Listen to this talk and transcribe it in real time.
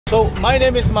So my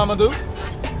name is Mamadou.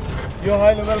 You're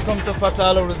highly welcome to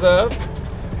Fathala Reserve.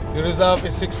 The reserve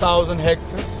is 6,000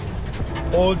 hectares.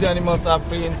 All the animals are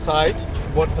free inside,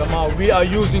 but we are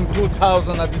using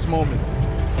 2,000 at this moment.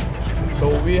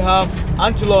 So we have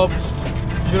antelopes,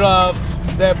 giraffes,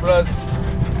 zebras,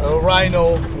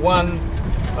 rhino,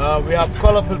 we have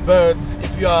colorful birds.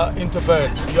 If you are into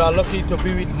birds, you are lucky to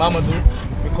be with Mamadou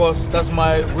because that's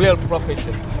my real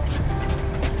profession.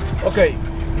 Okay,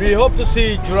 we hope to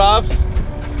see giraffes,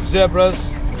 zebras,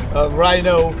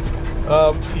 rhino.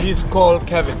 He's called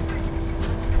Kevin.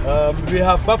 We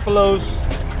have buffaloes,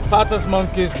 Patas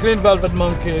monkeys, green velvet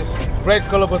monkeys, great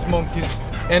colobus monkeys,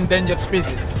 endangered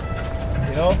species.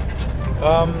 You know,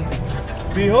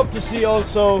 we hope to see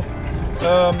also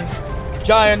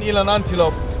giant eland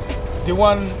antelope, the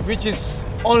one which is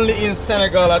only in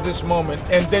Senegal at this moment,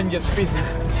 endangered species.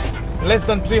 Less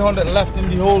than 300 left in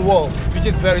the whole world, which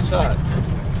is very sad.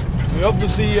 We hope to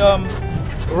see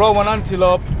Rayman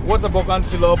antelope, waterbuck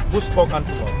antelope, bushbuck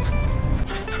antelope.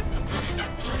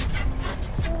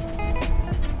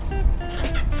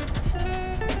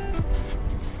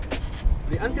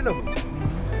 The antelope?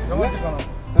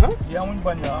 Huh? Yeah,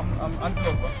 I'm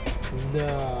antelope.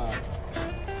 No.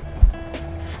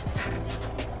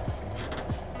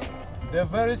 They're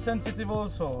very sensitive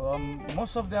also.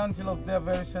 Most of the antelope, they're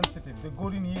very sensitive. They're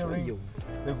good in hearing,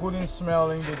 they're good in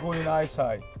smelling, they're good in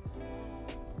eyesight.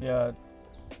 Yeah,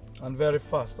 and very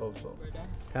fast also.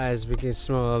 Guys, we can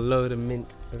smell a load of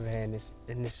mint over here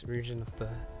in this region of the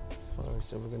safari,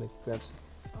 so we're gonna grab some.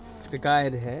 The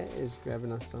guide here is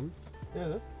grabbing us some.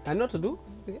 Yeah. And not to do?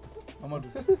 Mamadou.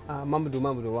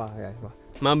 Mamadou, wow, yeah.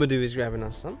 Mamadou is grabbing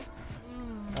us some.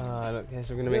 Look, yeah,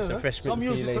 so we're gonna make some fresh mint for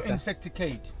you use it later. to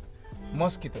insecticate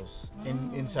mosquitoes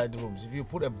inside the rooms. If you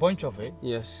put a bunch of it,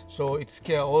 yes, so it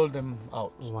scares all them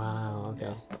out. Wow, okay.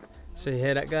 Yeah. So you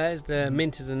hear that, guys? The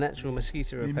mint is a natural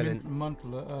mosquito repellent.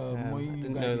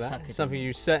 Didn't know that. Something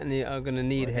you certainly are going to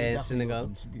need here in Senegal.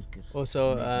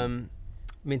 Also,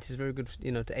 mint is very good,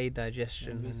 you know, to aid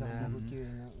digestion and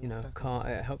you know,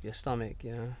 help your stomach.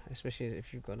 You know, especially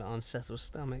if you've got an unsettled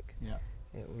stomach. Yeah.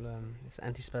 It will. It's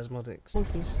antispasmodic.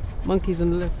 Monkeys on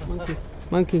the left.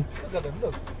 Monkey. Look at them.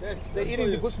 Look, they're eating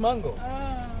the bush mango.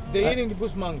 They're eating the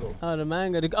bush mango. Oh, the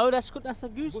mango. Oh, that's good. That's a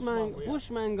goose mango. Yeah. Bush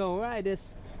mango, right?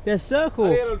 They're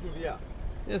circle. Yeah.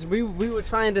 Yes, we were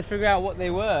trying to figure out what they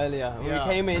were earlier. When we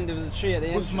came in, there was a tree at the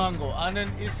end. Bush mango, and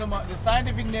then the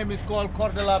scientific name is called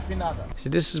Cordella pinnata. So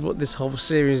this is what this whole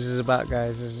series is about,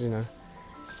 guys. Is, you know,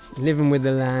 living with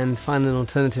the land, finding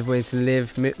alternative ways to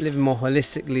live, living more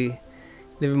holistically,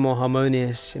 living more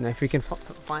harmonious. You know, if we can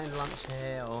find lunch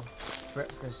here or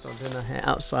breakfast or dinner here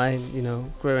outside, you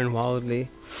know, growing wildly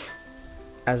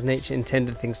as nature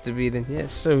intended things to be, then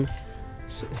yes, so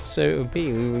it will be.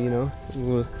 We will, you know,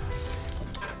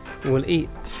 we'll eat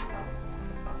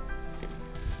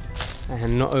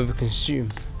and not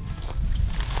overconsume.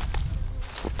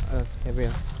 Here we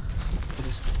are.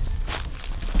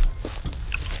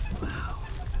 Wow,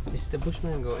 this is the bush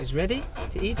mango. It's ready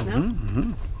to eat now.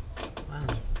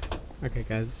 Wow. Okay,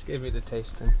 guys, let's give it a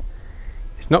taste then.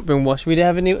 It's not been washed. Do we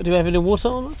have any water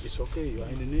on it? It's okay. You are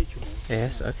in the nature.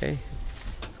 Yes. Okay.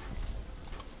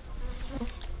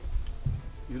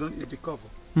 You don't eat the cover.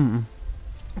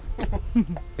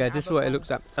 Guys, this is what it looks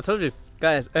like. I told you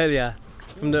guys earlier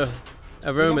from the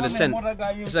aroma, the scent.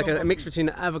 It's like a mix between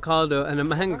an avocado and a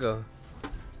mango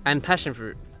and passion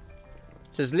fruit.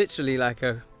 So it's literally like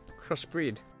a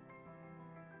crossbreed.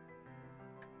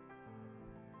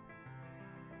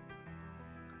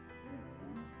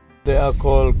 They are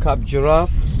called cap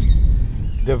giraffe.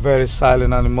 They're very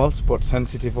silent animals, but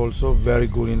sensitive also. Very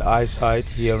good in eyesight,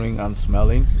 hearing, and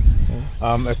smelling.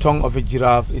 A tongue of a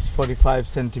giraffe is 45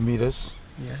 centimeters.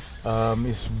 Yes.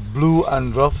 It's blue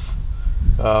and rough.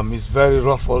 It's very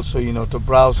rough also, you know, to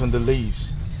browse on the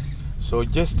leaves. So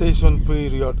gestation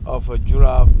period of a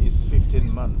giraffe is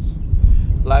 15 months.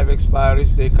 Life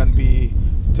expiries, they can be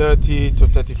 30 to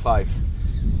 35.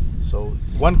 So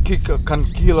one kick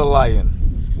can kill a lion.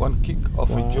 One kick of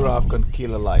a giraffe can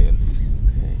kill a lion.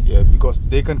 Okay. Yeah, because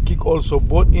they can kick also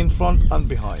both in front and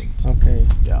behind. Okay.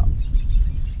 Yeah.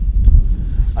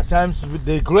 At times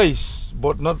they graze,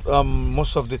 but not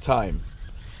most of the time.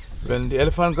 When the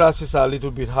elephant grasses are a little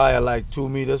bit higher, like 2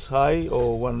 meters high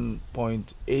or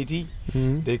 1.80,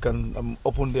 they can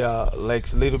open their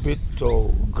legs a little bit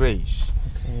to graze.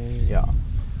 Okay. Yeah.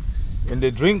 When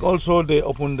they drink also, they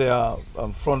open their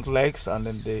front legs and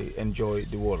then they enjoy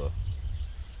the water.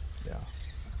 Yeah.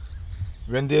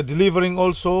 When they're delivering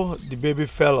also, the baby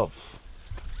fell off.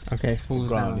 Okay, falls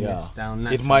ground, down, yeah. yes, down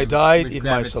it might die, it gravity.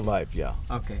 might survive, yeah.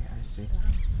 Okay, I see.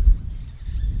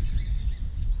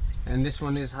 And this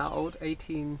one is how old?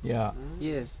 18 Yeah,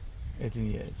 years. 18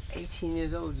 years. 18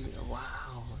 years old.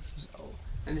 Wow. This is old.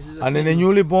 And this is And then a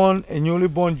newly born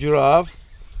giraffe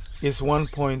is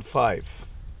 1.5.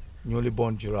 Newly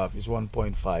born giraffe is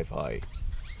 1.5 high.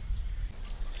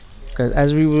 Because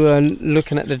as we were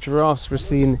looking at the giraffes, we're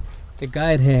seeing the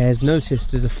guide here has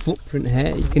noticed there's a footprint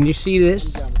here. Can you see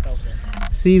this?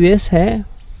 See this here?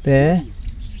 There,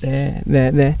 there,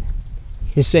 there, there.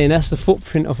 He's saying that's the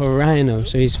footprint of a rhino.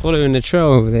 So he's following the trail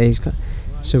over there.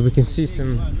 So we can see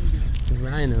some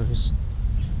rhinos.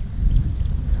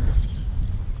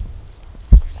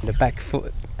 The back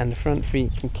foot and the front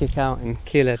feet can kick out and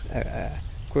kill a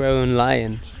grown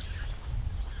lion.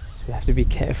 So we have to be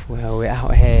careful while we're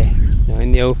out here, you know,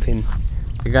 in the open.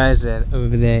 The guys are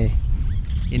over there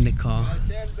in the car.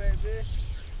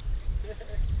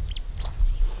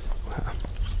 Wow.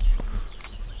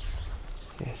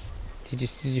 Yes. Did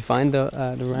you find the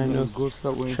rhino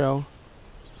trail?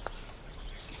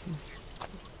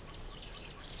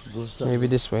 Maybe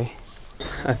this way.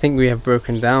 I think we have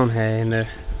broken down here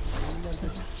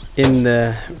in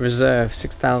the reserve,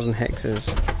 6,000 hectares.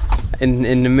 In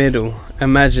the middle.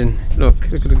 Imagine,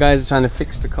 look at the guys are trying to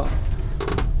fix the car.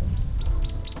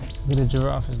 Look at the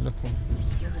giraffe is looking.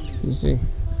 You see?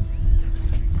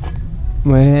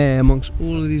 We're here amongst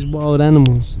all of these wild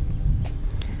animals.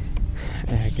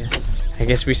 I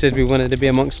guess we said we wanted to be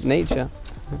amongst nature.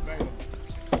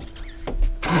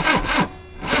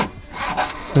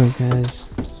 Oh guys.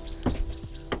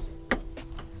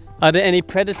 Are there any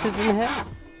predators in here?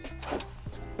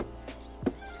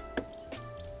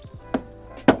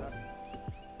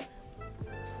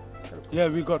 Yeah,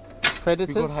 we got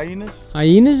predators. We got hyenas.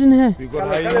 Hyenas in here? We got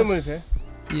hyenas.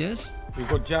 Yes. We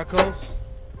got jackals.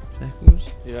 Jackals.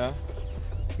 Yeah.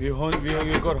 We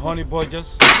got honey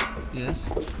badgers. Yes.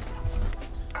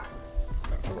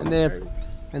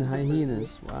 And hyenas.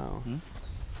 Wow.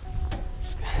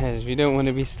 Guys, we don't want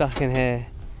to be stuck in here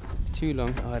too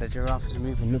long. Oh, the giraffe is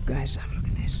moving. Look, guys, have a look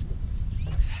at this.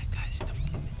 Look at that, guys.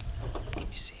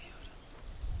 You see it?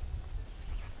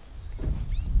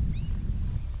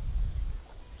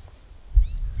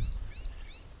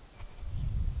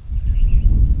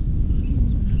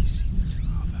 You see the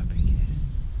giraffe, how big it is?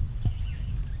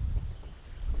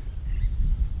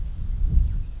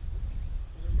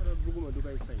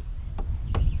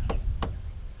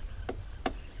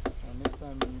 Next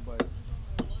time when you buy it.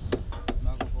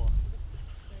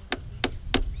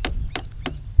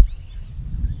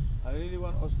 I really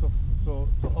want us to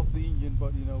off the engine,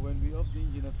 but you know, when we off the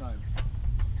engine at time.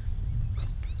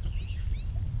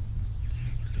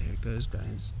 There it goes,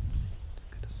 guys.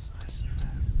 Look at the size of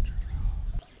that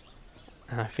giraffe.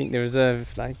 And I think the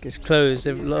reserve, like, is closed.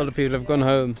 A lot of people have gone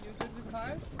home.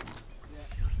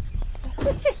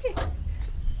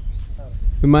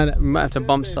 We might have to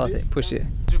bump start it, push it.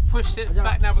 We've pushed it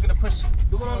back now. We're going to push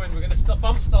forward. We're going to stop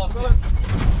bump start it.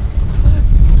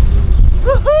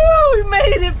 Woohoo! We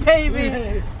made it,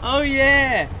 baby! Oh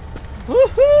yeah!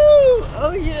 Woohoo!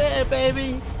 Oh yeah,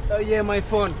 baby! Oh yeah, my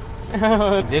phone.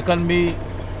 They can be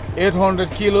 800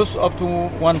 kilos up to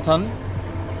 1 ton.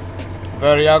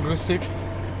 Very aggressive.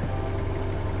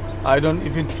 I don't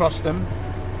even trust them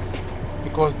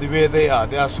because the way they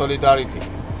are solidarity.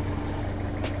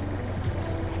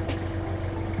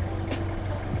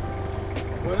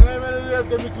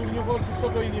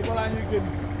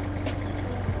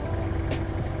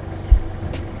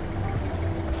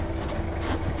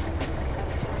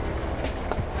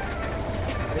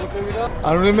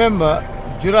 And remember,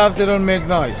 giraffes, they don't make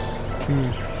noise.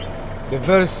 They're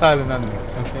very silent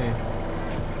animals. Okay.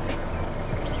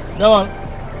 Come on.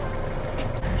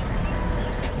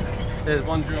 There's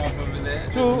one giraffe over there.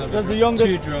 That's the youngest.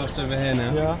 2 giraffes over here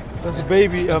now. Yeah. That's the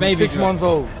baby, baby 6 giraffe. months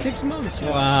old. 6 months? Yeah.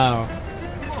 Wow.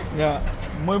 Yeah.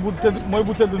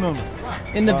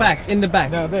 In the back, in the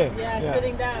back. Yeah, there. Yeah,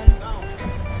 sitting down.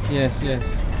 Yes, yes.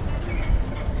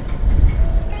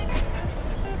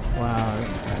 Wow.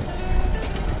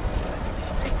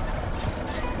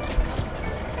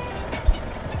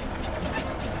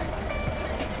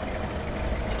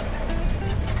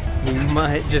 We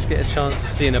might just get a chance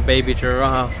of seeing a baby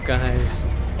giraffe, guys.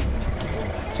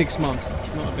 6 months,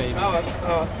 not a baby. There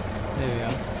we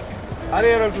are.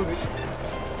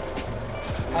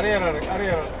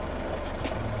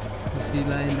 Is he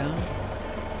lying down?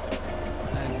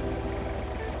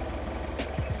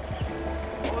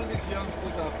 All these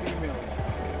youngsters are female.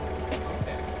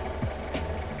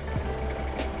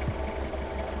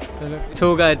 Okay.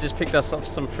 Tour guide just picked us off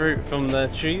some fruit from the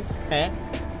trees. Here.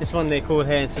 This one they call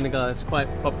here in Senegal. It's quite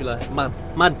popular. Mad.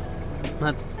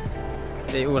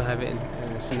 They all have it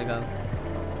in Senegal.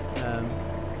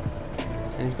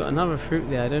 And he's got another fruit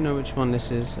there. I don't know which one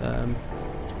this is. C'est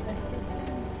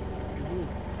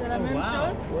la même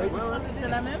chose? Which one is C'est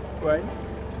la this? même? Ouais.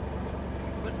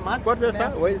 What, mud? What is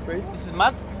that? Wait, wait. This is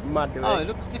mud? Mud, Oh, right? it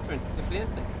looks different.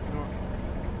 Diferente.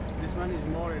 This one is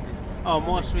more ready. Oh,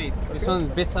 more sweet. This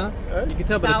one's bitter. Eh? You can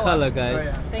tell by the Sour. colour, Oh, guys.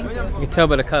 yeah. Thank you. You can tell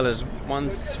by the colours.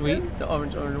 One's sweet, the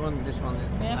orange one. This one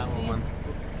is the Merci. sour one.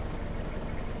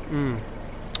 Mmm.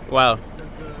 Wow.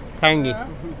 Tangy.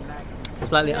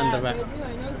 Slightly Yeah, under that. baby,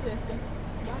 I noticed.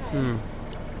 Bye. Mmm.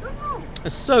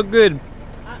 It's so good.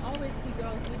 I always see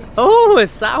girls eating. Oh,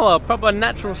 it's sour. Proper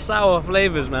natural sour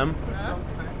flavours, man.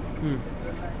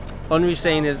 Henri's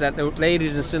saying is that the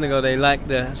ladies in Senegal, they like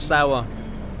the sour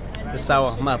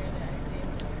mud.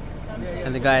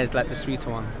 And the guys like the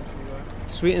sweeter one.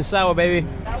 Sweet and sour, baby.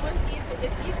 That one's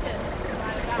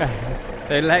eaten.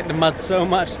 They like the mud so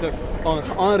much. Look, oh,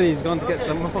 Henri's gone to get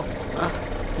some more.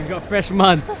 He's got fresh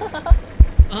mud.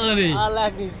 Henri, I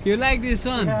like this. you like this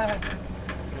one?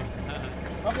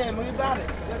 Okay, move about it.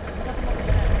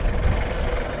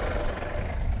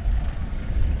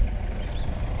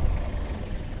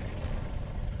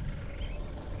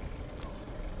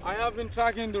 I have been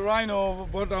tracking the rhino,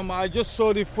 but I just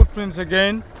saw the footprints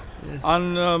again, Yes.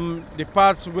 and the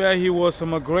parts where he was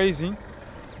grazing,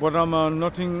 but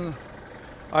nothing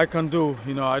I can do.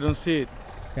 You know, I don't see it.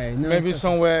 Okay, no, Maybe it's okay.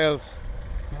 somewhere else.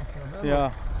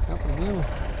 Yeah. No problem.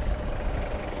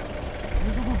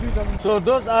 So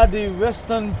those are the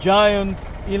western giant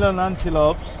eland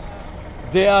antelopes.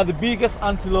 They are the biggest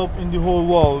antelope in the whole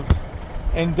world,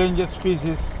 endangered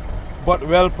species, but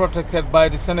well protected by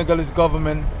the Senegalese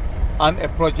government and a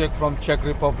project from Czech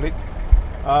Republic.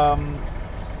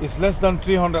 It's less than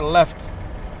 300 left,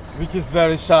 which is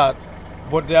very sad,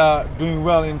 but they are doing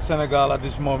well in Senegal at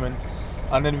this moment.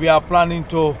 And then we are planning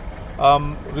to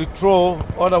rethrow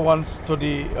other ones to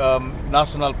the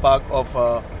national park of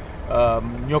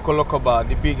Nyokolokoba,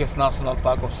 the biggest national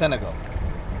park of Senegal.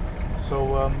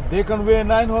 So they can weigh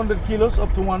 900 kilos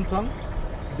up to 1 ton.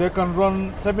 They can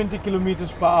run 70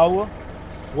 kilometers per hour.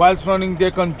 Whilst running,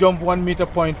 they can jump 1.5 meter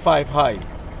high.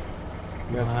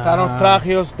 Yes, Wow.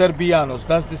 Tanotracheus derbianus,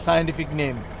 that's the scientific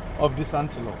name of this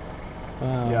antelope.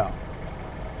 Wow. Yeah.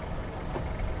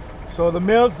 So the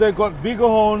males, they got bigger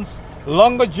horns,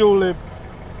 longer julep,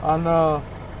 and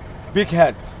big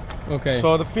head. Okay.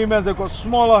 So the females, they got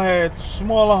smaller heads,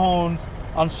 smaller horns,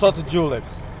 and shorter julep.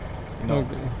 You know,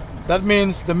 Okay. that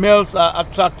means the males are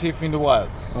attractive in the wild.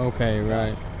 Okay,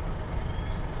 right.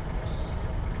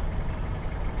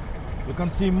 You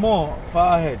can see more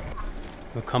far ahead.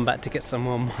 We'll come back to get some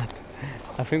more mud.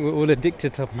 I think we're all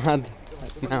addicted to mud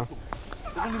now.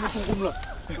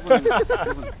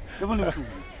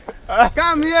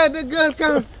 Come here, the girl,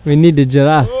 come. We need the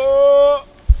giraffe. Oh!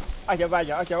 Acha, watch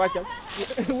out.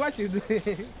 What you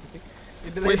doing?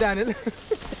 You lay down it.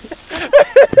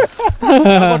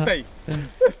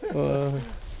 Oh.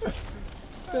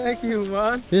 Thank you,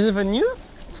 man. This is for new?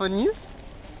 For new?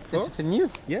 This Huh? is for new?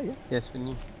 Yeah. Yes, for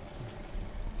new.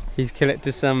 He's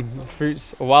collected some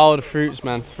fruits, wild fruits,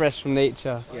 man, fresh from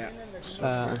nature. Yeah.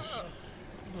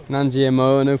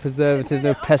 Non-GMO, no preservatives,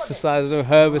 no pesticides, no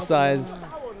herbicides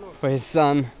for his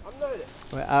son.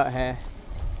 We're out here.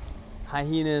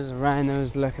 Hyenas,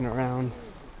 rhinos lurking around.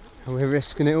 And we're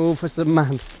risking it all for some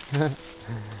mud.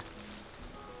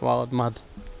 Wild mud.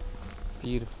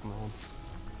 Beautiful, man.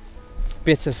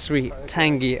 Bittersweet,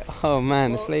 tangy. Oh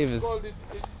man, the flavours.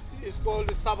 It's called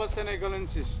the Saba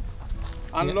Senegalensis,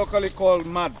 and Yeah. locally called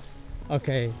mad.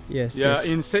 Okay, yes. Yeah,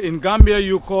 yes. in Gambia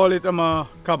you call it kaba.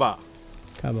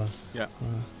 Kaba. Yeah.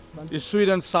 Wow. It's sweet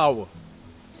and sour.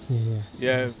 Yeah.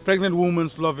 Yeah, pregnant women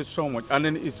love it so much, and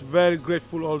then it's very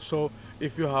grateful also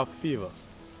if you have fever.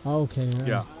 Okay. Right.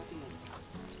 Yeah.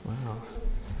 Wow.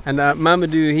 And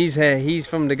Mamadou, he's here. He's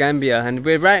from the Gambia, and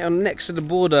we're right on next to the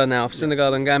border now of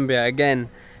Senegal and Gambia again.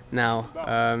 Now,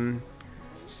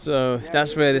 so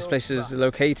that's where this place is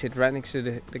located, right next to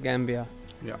the Gambia.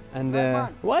 Yeah. And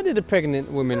why did the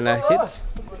pregnant women like it?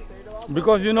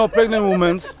 Because you know, pregnant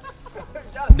women,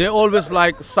 they always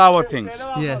like sour things.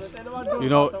 Yes. You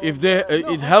know, if they,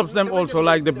 it helps them also,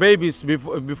 like the babies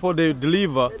before they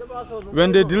deliver.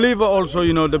 When they deliver, also,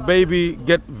 you know, the baby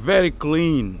get very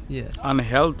clean Yes. and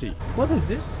healthy. What is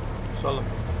this? Solemn.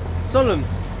 Solemn.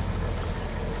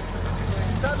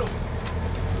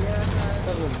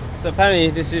 So apparently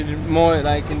this is more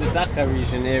like in the Dhaka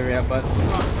region area, but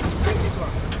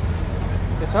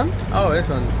this one? Oh, this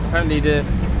one. Apparently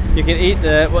you can eat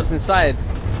the what's inside.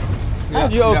 How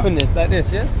do you open this? Like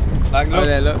this, yes? Like Oh, look.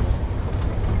 there, look.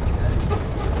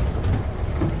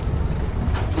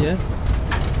 Yes.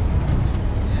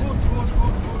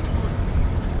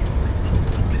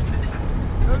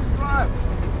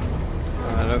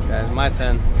 my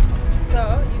turn. So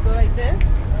you go like this.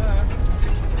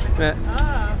 Yeah.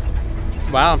 Ah.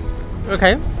 Wow.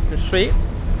 Okay. It's sweet.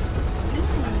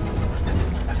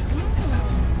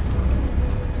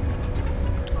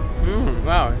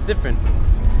 Wow, it's different.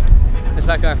 It's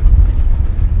like a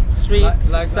sweet,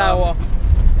 Like, sour.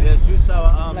 Yeah, sweet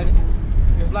sour. Like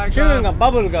it's like chewing a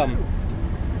bubble gum.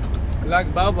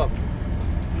 like baobab.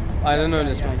 I don't know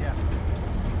this one.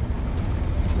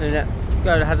 And that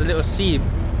guy has a little seed.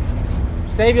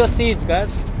 Save your seeds, guys.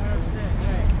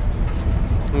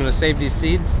 I'm gonna save these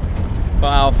seeds for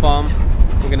our farm.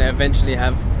 We're gonna eventually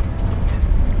have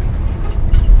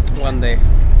one day.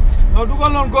 No, do go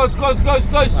on, goes.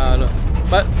 Wow, look.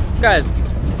 But guys,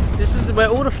 this is where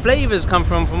all the flavors come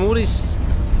from all these,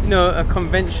 you know,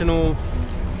 conventional,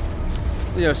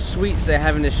 you know, sweets they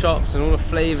have in the shops, and all the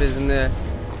flavors and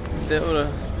all the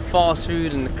fast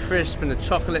food and the crisp and the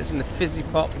chocolates and the fizzy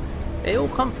pop. They all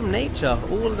come from nature.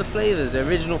 All of the flavors, the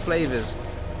original flavors,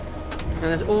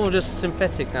 and it's all just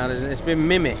synthetic now. It's been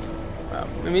mimicked.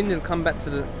 We need to come back to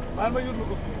the.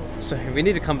 Sorry, we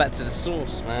need to come back to the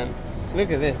source, man.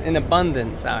 Look at this, in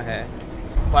abundance out here.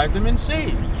 Vitamin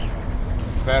C,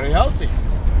 very healthy.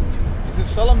 This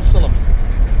is Solam.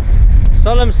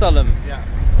 Solam. Yeah.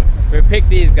 We picked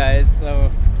these guys,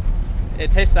 so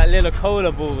it tastes like little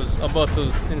cola balls or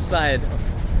bottles inside,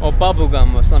 or bubble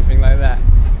gum or something like that.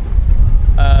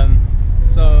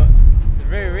 So it's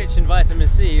very rich in vitamin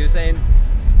C. He was saying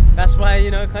that's why,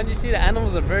 you know, can't you see the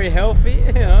animals are very healthy,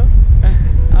 you know,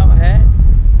 out here.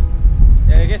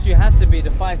 Yeah, I guess you have to be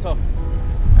to fight off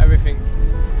everything.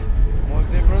 More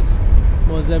zebras.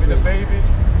 More zebras. The baby.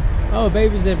 Oh,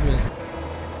 baby zebras.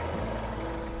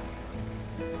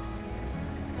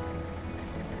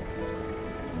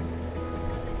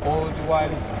 All the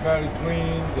while it's very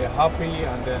green, they're happy,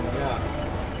 and then yeah,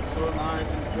 so nice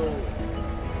and cool.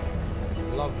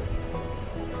 Lovely.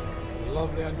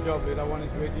 Lovely and jolly, that one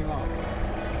is waking up.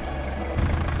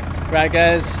 Right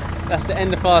guys, that's the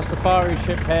end of our safari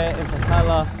trip here in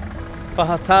Fathala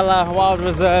Wildlife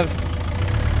Reserve.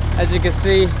 As you can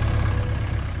see,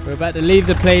 we're about to leave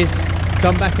the place,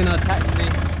 jump back in our taxi.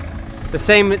 The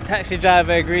same taxi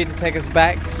driver agreed to take us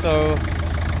back, so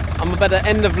I'm about to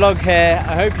end the vlog here.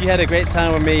 I hope you had a great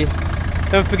time with me.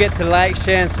 Don't forget to like,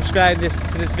 share and subscribe to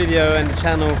this video and the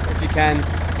channel if you can.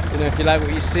 You know, if you like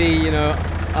what you see, you know,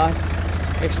 us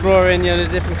exploring, you know, the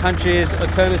different countries,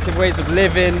 alternative ways of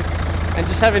living, and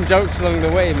just having jokes along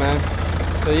the way, man.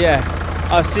 So yeah,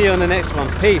 I'll see you on the next one.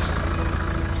 Peace.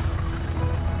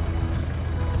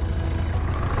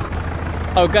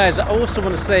 Oh guys, I also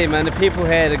want to say, man, the people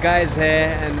here, the guys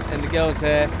here and the girls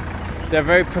here, they're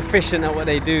very proficient at what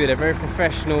they do. They're very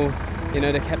professional. You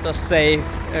know, they kept us safe.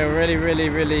 They're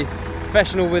really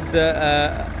professional with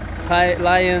the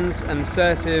lions and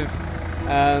assertive.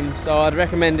 So I'd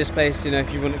recommend this place. You know,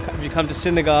 if you come to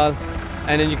Senegal,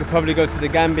 and then you could probably go to the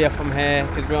Gambia from here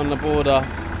because we're on the border,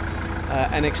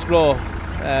 and explore.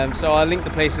 So I'll link the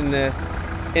place in the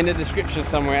description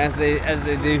somewhere, as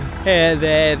they do here,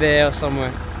 there, or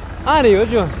somewhere. Ari, what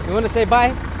do you want to say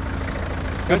bye?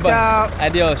 Goodbye. Ciao.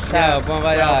 Adios. Ciao. Yeah. Bon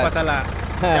voyage. Ciao, Fathala.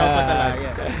 Ciao, Fathala.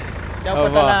 Yeah. Ciao, Au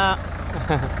revoir.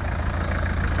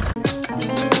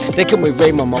 They call me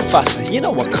RaymanMufasa, you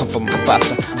know I come from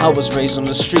Mufasa. I was raised on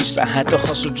the streets, I had to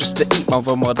hustle just to eat. My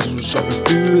grandmother was shopping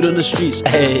food on the streets,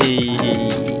 hey.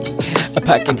 I'm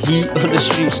packing heat on the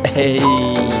streets, hey.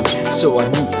 So I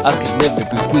knew I could never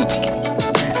be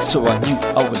weak. So I knew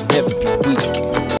I would never be weak.